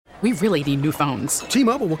We really need new phones.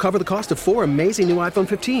 T-Mobile will cover the cost of 4 amazing new iPhone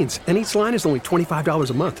 15s, and each line is only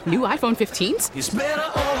 $25 a month. New iPhone 15s? It's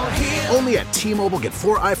better over here. Only at T-Mobile, get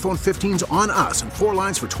 4 iPhone 15s on us and 4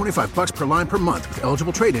 lines for $25 per line per month with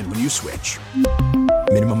eligible trade-in when you switch.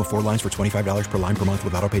 Minimum of 4 lines for $25 per line per month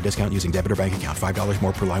with autopay discount using debit or bank account. $5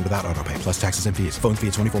 more per line without autopay, plus taxes and fees. Phone fee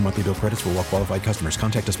at 24 monthly bill credits for well-qualified customers.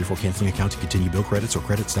 Contact us before canceling account to continue bill credits or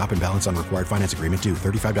credit stop and balance on required finance agreement due.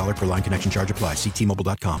 $35 per line connection charge applies. See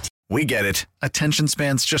T-Mobile.com. We get it. Attention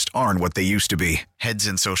spans just aren't what they used to be. Heads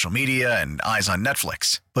in social media and eyes on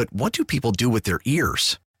Netflix. But what do people do with their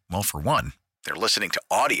ears? Well, for one, they're listening to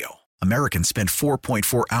audio. Americans spend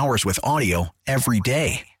 4.4 hours with audio every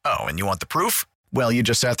day. Oh, and you want the proof? Well, you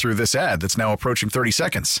just sat through this ad that's now approaching 30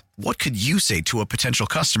 seconds. What could you say to a potential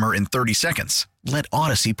customer in 30 seconds? Let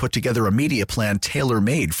Odyssey put together a media plan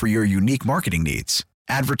tailor-made for your unique marketing needs.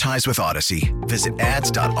 Advertise with Odyssey. Visit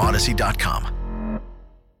ads.odyssey.com.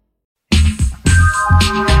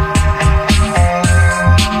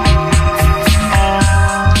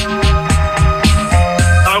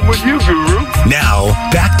 I'm with you, Guru. Now,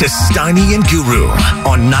 back to Steiny and Guru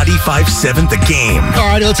on 95.7 The Game. All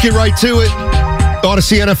right, let's get right to it.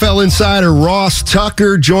 Odyssey NFL insider Ross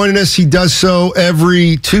Tucker joining us. He does so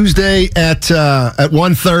every Tuesday at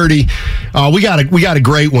 1:30. We got a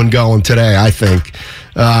great one going today, I think.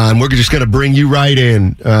 And we're just going to bring you right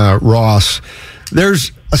in, Ross.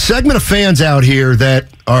 There's a segment of fans out here that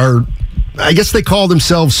are, I guess they call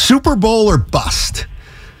themselves Super Bowl or bust.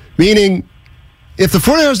 Meaning, if the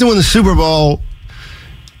 49ers don't win the Super Bowl,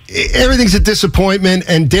 everything's a disappointment,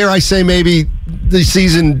 and dare I say maybe the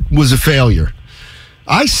season was a failure.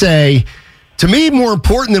 I say, to me, more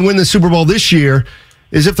important than winning the Super Bowl this year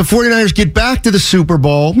is if the 49ers get back to the Super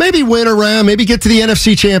Bowl, maybe win around, maybe get to the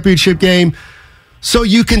NFC Championship game, so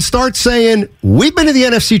you can start saying, we've been to the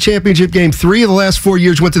NFC Championship game 3 of the last 4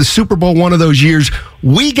 years, went to the Super Bowl 1 of those years.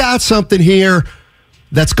 We got something here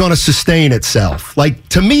that's going to sustain itself. Like,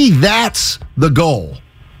 to me, that's the goal.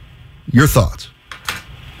 Your thoughts?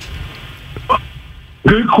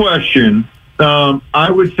 Good question.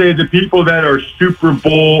 I would say the people that are Super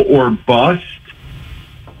Bowl or bust,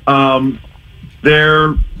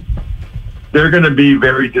 they're going to be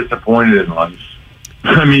very disappointed in life.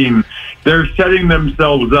 I mean, they're setting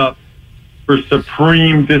themselves up for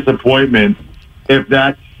supreme disappointment if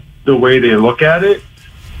that's the way they look at it.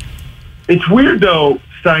 It's weird, though,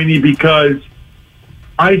 Steiny, because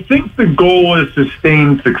I think the goal is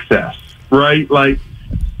sustained success, right? Like,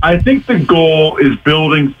 I think the goal is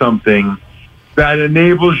building something that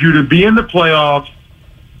enables you to be in the playoffs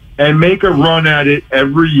and make a run at it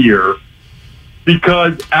every year,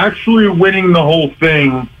 because actually winning the whole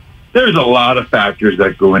thing, there's a lot of factors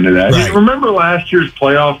that go into that. Right. Remember last year's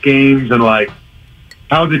playoff games and like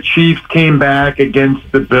how the Chiefs came back against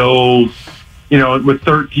the Bills, with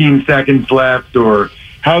 13 seconds left, or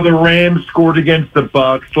how the Rams scored against the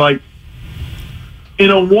Bucks. Like, in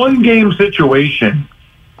a one-game situation,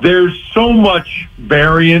 there's so much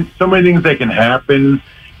variance, so many things that can happen,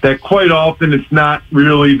 that quite often it's not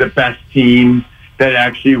really the best team that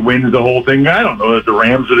actually wins the whole thing. I don't know that the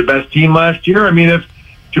Rams were the best team last year. I mean, if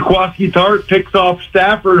Jaquiski Tartt picks off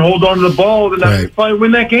Stafford and holds on to the ball, then Niners probably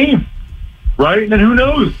win that game, right? And then who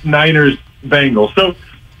knows, Niners, Bengals. So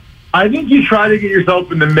I think you try to get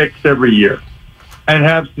yourself in the mix every year and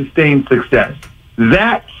have sustained success.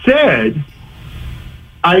 That said,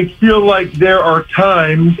 I feel like there are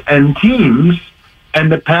times and teams,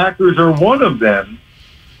 and the Packers are one of them,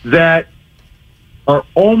 that are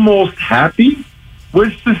almost happy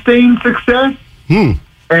with sustained success,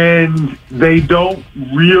 and they don't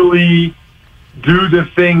really do the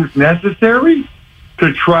things necessary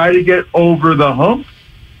to try to get over the hump,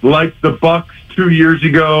 like the Bucks 2 years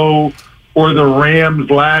ago or the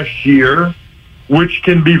Rams last year, which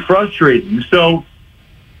can be frustrating. So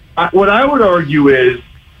what I would argue is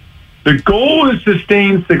the goal is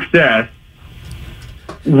sustained success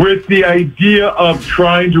with the idea of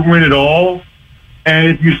trying to win it all. And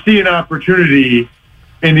if you see an opportunity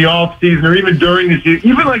in the offseason or even during the season,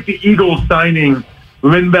 even like the Eagles signing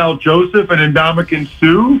Linval Joseph and Ndamukong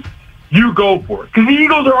Suh, you go for it. Because the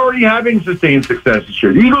Eagles are already having sustained success this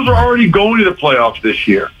year. The Eagles are already going to the playoffs this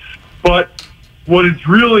year. But what it's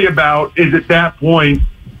really about is at that point,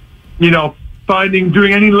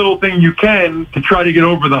 doing any little thing you can to try to get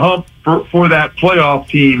over the hump for that playoff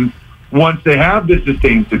team once they have the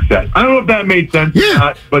sustained success. I don't know if that made sense or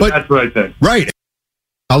not, but that's what I think. Right.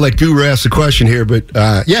 I'll let Guru ask the question here, but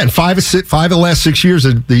in five of the last 6 years,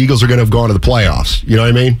 the Eagles are going to have gone to the playoffs. You know what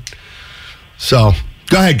I mean? So,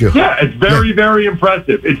 go ahead, Guru. Yeah, it's very, very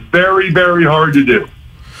impressive. It's very, very hard to do.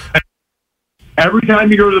 every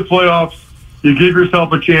time you go to the playoffs, you give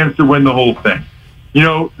yourself a chance to win the whole thing. You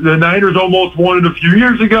know, the Niners almost won it a few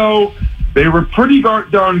years ago. They were pretty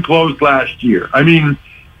darn close last year. I mean,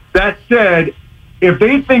 that said, if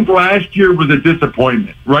they think last year was a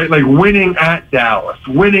disappointment, right, like winning at Dallas,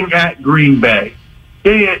 winning at Green Bay,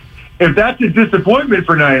 if that's a disappointment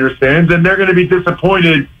for Niners fans, then they're going to be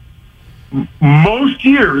disappointed most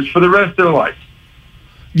years for the rest of their life.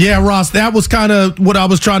 Yeah, Ross, that was kind of what I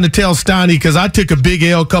was trying to tell Steiny, because I took a big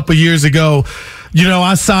L a couple years ago. You know,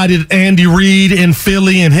 I cited Andy Reid in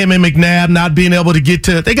Philly and him and McNabb not being able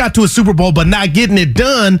to they got to a Super Bowl, but not getting it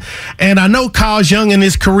done. And I know Kyle's young in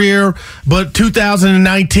his career, but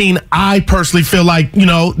 2019, I personally feel like, you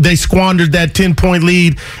know, they squandered that 10-point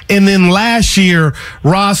lead. And then last year,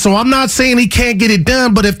 Ross, so I'm not saying he can't get it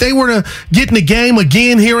done, but if they were to get in the game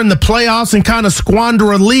again here in the playoffs and kind of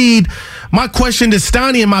squander a lead, my question to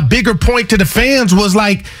Steiny and my bigger point to the fans was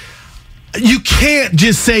like, you can't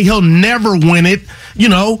just say he'll never win it, you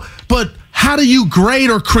know, but how do you grade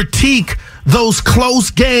or critique those close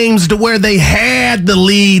games to where they had the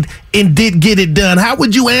lead and did get it done? How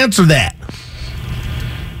would you answer that?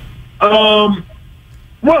 Well,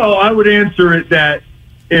 I would answer it that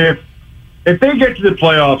if they get to the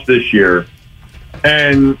playoffs this year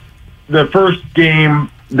and the first game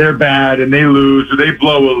they're bad and they lose or they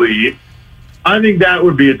blow a lead, I think that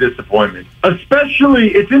would be a disappointment.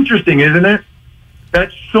 Especially, it's interesting, isn't it,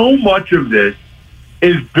 that so much of this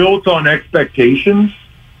is built on expectations.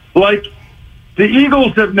 Like, the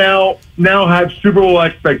Eagles have now have Super Bowl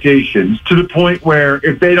expectations to the point where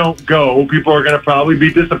if they don't go, people are going to probably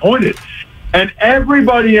be disappointed. And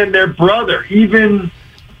everybody and their brother, even,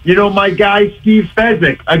 you know, my guy Steve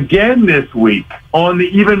Fezzik, again this week on the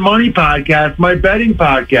Even Money podcast, my betting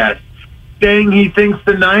podcast, saying he thinks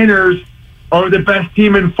the Niners are the best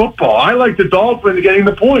team in football. I like the Dolphins getting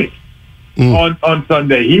the points on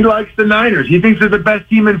Sunday. He likes the Niners. He thinks they're the best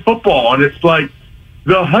team in football. And it's like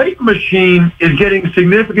the hype machine is getting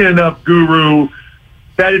significant enough, Guru,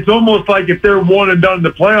 that it's almost like if they're one and done in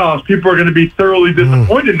the playoffs, people are going to be thoroughly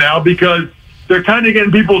disappointed now because they're kind of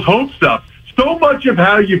getting people's hopes up. So much of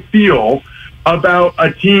how you feel about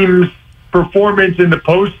a team's performance in the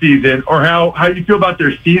postseason or how you feel about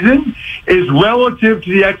their season is relative to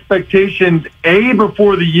the expectations, A,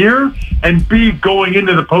 before the year, and B, going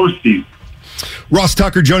into the postseason. Ross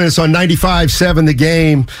Tucker joining us on 95.7 The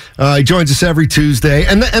Game. He joins us every Tuesday.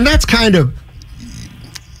 And that's kind of,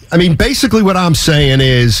 I mean, basically what I'm saying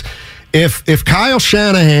is if Kyle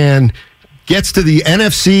Shanahan gets to the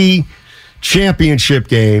NFC Championship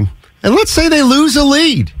game, and let's say they lose a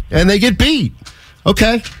lead and they get beat,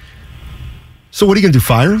 okay, so what are you going to do,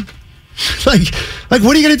 fire him? Like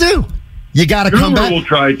what are you going to do? You got to come back. Will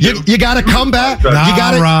try to. You got to come back. Nah, you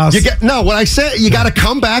got Ross. No, what I said, you got to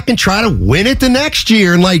come back and try to win it the next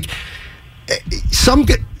year. And like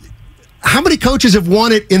how many coaches have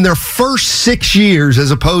won it in their first 6 years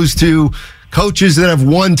as opposed to coaches that have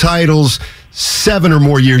won titles 7 or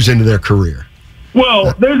more years into their career?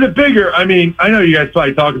 Well, there's a bigger, I mean, I know you guys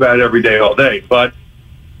probably talk about it every day, all day, but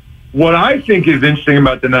what I think is interesting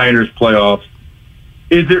about the Niners playoffs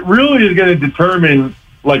is it really is going to determine,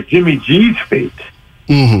 like, Jimmy G's fate.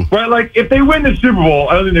 Mm-hmm. Right? Like, if they win the Super Bowl,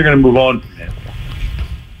 I don't think they're going to move on from him.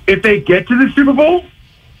 If they get to the Super Bowl,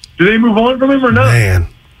 do they move on from him or not? Man,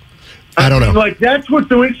 I don't know. Like, that's what's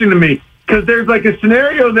so interesting to me, because there's, like, a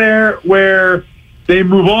scenario there where they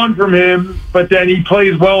move on from him, but then he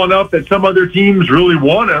plays well enough that some other teams really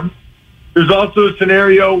want him. There's also a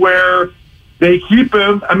scenario where they keep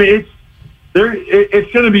him. I mean,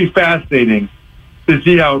 it's going to be fascinating to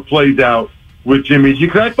see how it plays out with Jimmy G,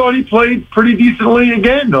 because I thought he played pretty decently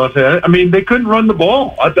again. I mean, they couldn't run the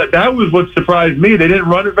ball. I thought that was what surprised me. They didn't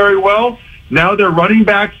run it very well. Now their running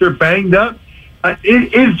backs are banged up.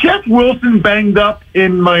 Is Jeff Wilson banged up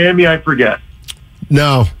in Miami? I forget.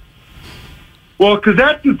 No. Well, because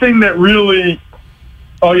that's the thing that really...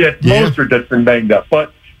 Oh, yeah, Mostert that's been banged up.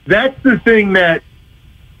 But that's the thing that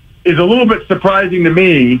is a little bit surprising to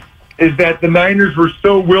me, is that the Niners were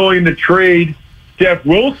so willing to trade Jeff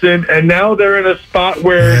Wilson, and now they're in a spot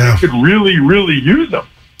where they could really, really use him.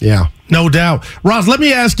 Yeah. No doubt. Ross, let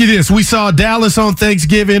me ask you this. We saw Dallas on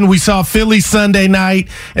Thanksgiving. We saw Philly Sunday night,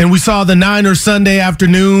 and we saw the Niners Sunday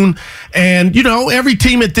afternoon. And, you know, every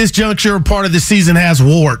team at this juncture, part of the season, has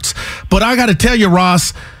warts. But I got to tell you,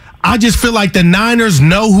 Ross, I just feel like the Niners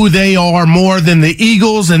know who they are more than the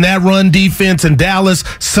Eagles and that run defense, and Dallas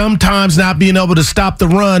sometimes not being able to stop the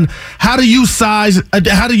run. How do you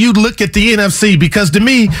look at the NFC? Because to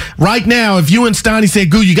me, right now, if you and Steiny say,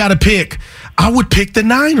 "Goo, you got to pick," I would pick the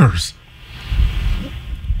Niners.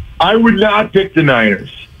 I would not pick the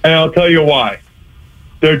Niners, and I'll tell you why.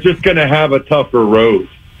 they're just going to have a tougher road.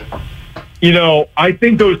 You know, I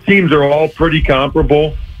think those teams are all pretty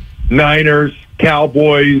comparable. Niners,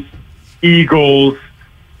 Cowboys, Eagles,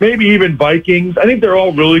 maybe even Vikings. I think they're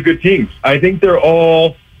all really good teams. I think they're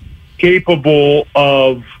all capable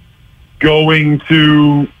of going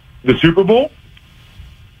to the Super Bowl.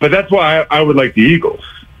 But that's why I would like the Eagles.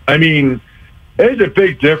 I mean, there's a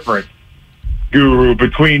big difference, Guru,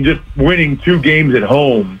 between just winning 2 games at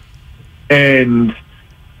home and,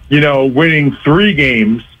 you know, winning 3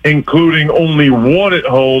 games, including only 1 at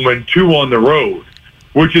home and 2 on the road,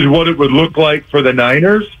 which is what it would look like for the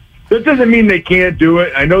Niners. That doesn't mean they can't do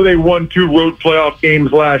it. I know they won 2 road playoff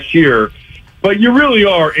games last year, but you really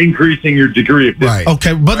are increasing your degree of difficulty. Right.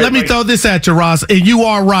 Okay, but let me throw this at you, Ross, and you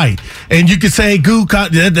are right. And you could say, Goo,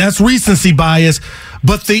 that's recency bias.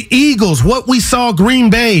 But the Eagles, what we saw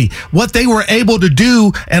Green Bay, what they were able to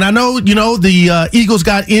do, and I know, you know, the Eagles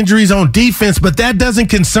got injuries on defense, but that doesn't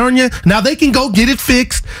concern you. Now, they can go get it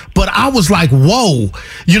fixed, but I was like, whoa.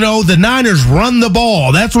 You know, the Niners run the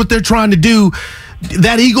ball. That's what they're trying to do.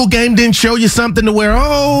 That Eagle game didn't show you something to where,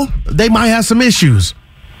 they might have some issues.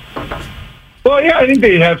 Well, yeah, I think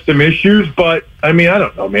they have some issues, but, I mean, I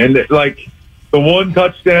don't know, man. Like, the 1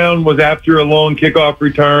 touchdown was after a long kickoff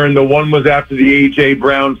return. The 1 was after the A.J.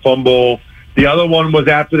 Brown fumble. The other one was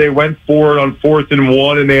after they went for it on 4th and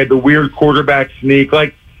 1, and they had the weird quarterback sneak.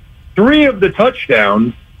 Like, 3 of the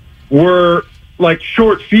touchdowns were, like,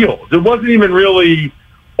 short fields. It wasn't even really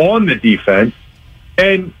on the defense.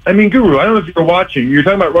 And, I mean, Guru, I don't know if you're watching. You're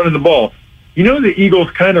talking about running the ball. You know the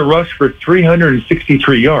Eagles kind of rushed for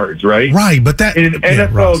 363 yards, right? Right, but that in an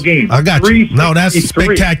NFL game. I got you. No, that's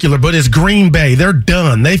spectacular, but it's Green Bay. They're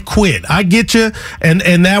done. They've quit. I get you, and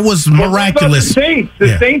that was miraculous.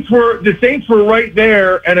 The Saints were right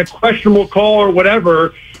there, and a questionable call or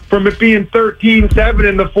whatever from it being 13-7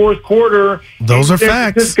 in the 4th quarter. Those are San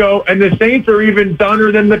facts. Francisco, and the Saints are even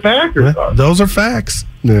dunner than the Packers are. Those are facts.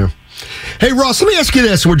 Yeah. Hey, Ross, let me ask you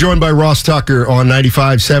this. We're joined by Ross Tucker on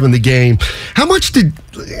 95.7 The Game. How much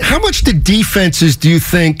did defenses, do you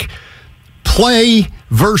think, play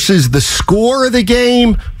versus the score of the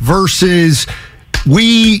game versus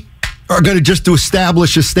we are going to just to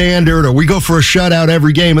establish a standard or we go for a shutout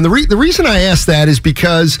every game? And the reason I ask that is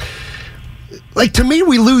because, like, to me,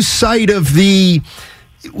 we lose sight of we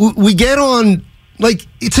get on, like,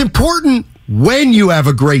 it's important when you have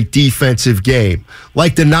a great defensive game,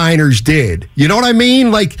 like the Niners did. You know what I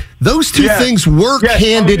mean? Like, those two things work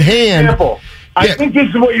hand in hand. I think this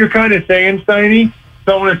is what you're kind of saying, Steiny.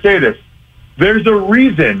 So I want to say this. There's a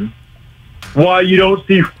reason why you don't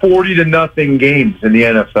see 40-0 games in the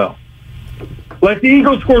NFL. Like, the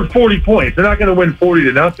Eagles scored 40 points. They're not going to win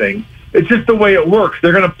 40-0. It's just the way it works.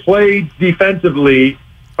 They're going to play defensively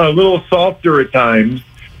a little softer at times,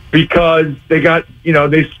 because they got, you know,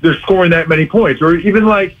 they're scoring that many points. Or even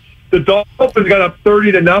like the Dolphins got up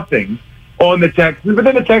 30-0 on the Texans, but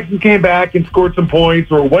then the Texans came back and scored some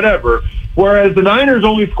points or whatever. Whereas the Niners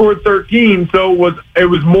only scored 13, so it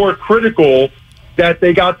was more critical that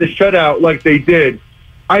they got the shutout like they did.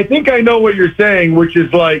 I think I know what you're saying, which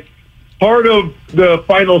is like part of the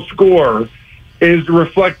final score is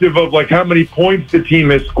reflective of like how many points the team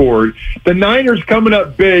has scored. The Niners coming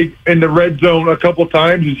up big in the red zone a couple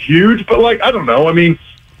times is huge, but like, I don't know. I mean,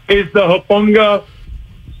 is the Hufanga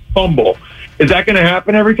fumble, is that going to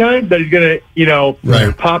happen every time? That he's going to, you know,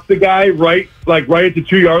 pop the guy right at the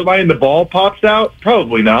 2-yard line and the ball pops out?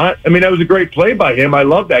 Probably not. I mean, that was a great play by him. I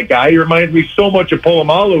love that guy. He reminds me so much of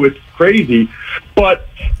Polamalu. It's crazy. But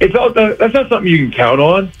that's not something you can count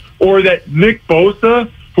on. Or that Nick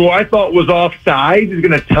Bosa, who I thought was offside, is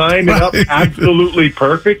going to time it up absolutely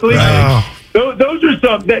perfectly. Right. Those are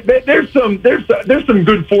some. There's some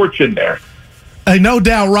good fortune there. Hey, no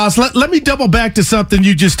doubt, Ross. Let me double back to something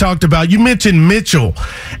you just talked about. You mentioned Mitchell.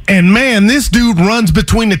 And, man, this dude runs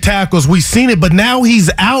between the tackles. We've seen it, but now he's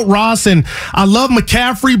out, Ross. And I love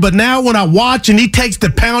McCaffrey, but now when I watch and he takes the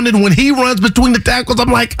pounding, when he runs between the tackles,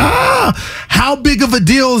 I'm like, how big of a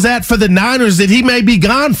deal is that for the Niners that he may be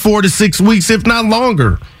gone 4 to 6 weeks, if not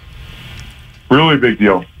longer? Really big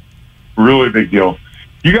deal. Really big deal.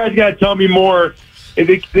 You guys got to tell me more.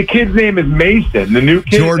 The kid's name is Mason, the new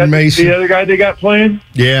kid. Jordan Mason. The other guy they got playing?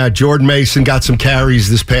 Yeah, Jordan Mason got some carries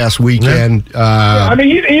this past weekend. I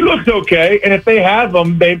mean, he looks okay, and if they have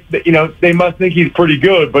him, they must think he's pretty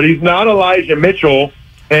good, but he's not Elijah Mitchell,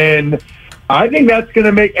 and I think that's going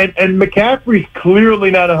to make – and McCaffrey's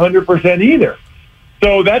clearly not 100% either.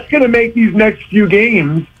 So that's going to make these next few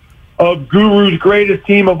games of Guru's greatest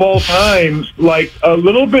team of all time, like, a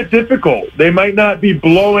little bit difficult. They might not be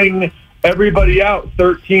blowing everybody out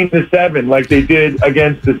 13-7 like they did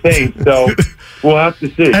against the Saints. So we'll have to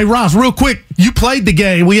see. Hey, Ross, real quick, you played the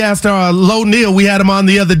game. We asked Lo Neal, we had him on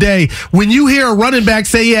the other day. When you hear a running back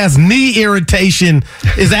say he has knee irritation,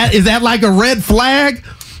 is that like a red flag?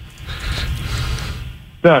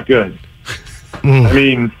 Not good. I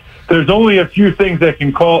mean, there's only a few things that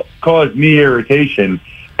can cause knee irritation,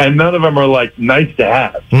 and none of them are, like, nice to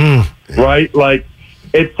have, right? Like,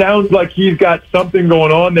 it sounds like he's got something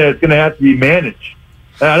going on there that's going to have to be managed.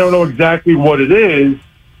 And I don't know exactly what it is,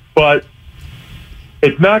 but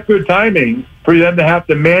it's not good timing for them to have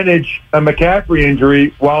to manage a McCaffrey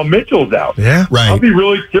injury while Mitchell's out. Yeah, right. I'll be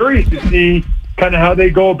really curious to see kind of how they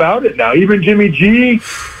go about it now. Even Jimmy G,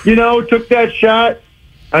 took that shot.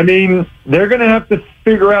 I mean, they're going to have to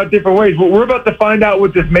figure out different ways. But we're about to find out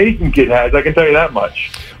what this Mason kid has. I can tell you that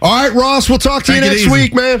much. All right, Ross, we'll talk to you next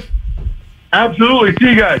week, man. Absolutely.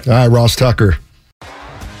 See you guys. All right, Ross Tucker.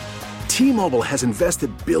 T-Mobile has invested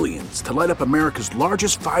billions to light up America's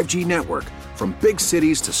largest 5G network, from big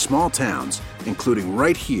cities to small towns, including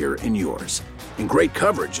right here in yours. And great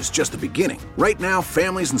coverage is just the beginning. Right now,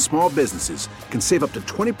 families and small businesses can save up to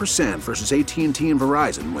 20% versus AT&T and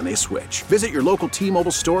Verizon when they switch. Visit your local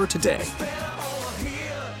T-Mobile store today.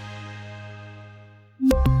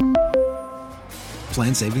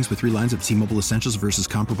 Plan savings with 3 lines of T-Mobile Essentials versus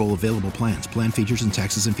comparable available plans. Plan features and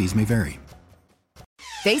taxes and fees may vary.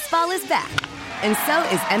 Baseball is back, and so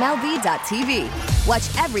is MLB.tv.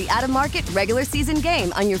 Watch every out-of-market regular season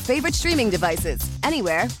game on your favorite streaming devices,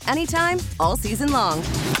 anywhere, anytime, all season long.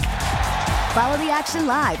 Follow the action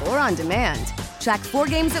live or on demand. Track 4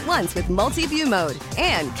 games at once with multi-view mode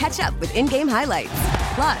and catch up with in-game highlights.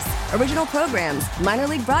 Plus, original programs, minor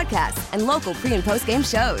league broadcasts, and local pre- and post-game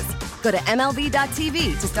shows. Go to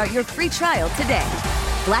MLB.tv to start your free trial today.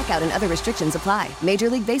 Blackout and other restrictions apply. Major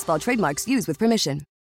League Baseball trademarks used with permission.